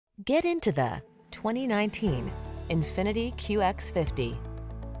Get into the 2019 INFINITI QX50.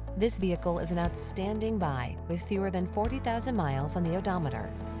 This vehicle is an outstanding buy with fewer than 40,000 miles on the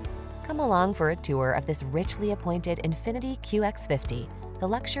odometer. Come along for a tour of this richly appointed INFINITI QX50, the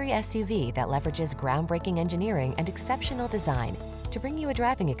luxury SUV that leverages groundbreaking engineering and exceptional design to bring you a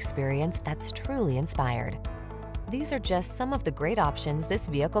driving experience that's truly inspired. These are just some of the great options this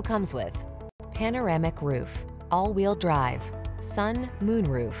vehicle comes with: panoramic roof, all-wheel drive, sun, moon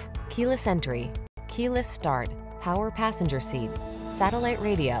roof, keyless entry, keyless start, power passenger seat, satellite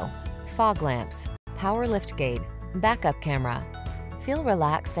radio, fog lamps, power liftgate, backup camera. Feel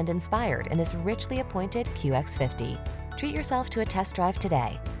relaxed and inspired in this richly appointed QX50. Treat yourself to a test drive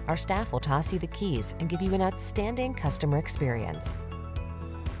today. Our staff will toss you the keys and give you an outstanding customer experience.